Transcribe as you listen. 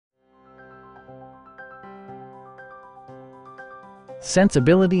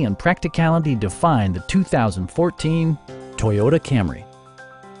Sensibility and practicality define the 2014 Toyota Camry.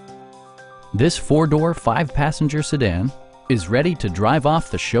 This four-door, five-passenger sedan is ready to drive off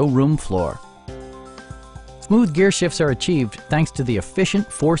the showroom floor. Smooth gear shifts are achieved thanks to the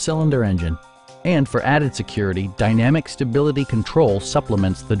efficient four-cylinder engine. And for added security, dynamic stability control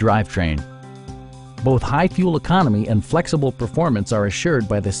supplements the drivetrain. Both high fuel economy and flexible performance are assured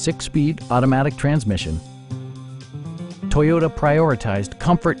by the six-speed automatic transmission. Toyota prioritized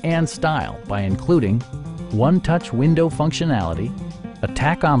comfort and style by including one-touch window functionality, a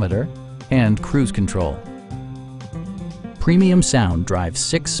tachometer, and cruise control. Premium sound drives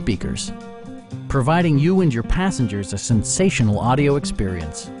 6 speakers, providing you and your passengers a sensational audio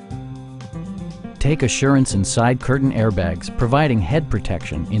experience. Take assurance in side curtain airbags, providing head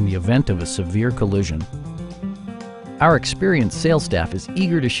protection in the event of a severe collision. Our experienced sales staff is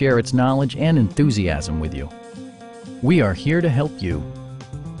eager to share its knowledge and enthusiasm with you. We are here to help you.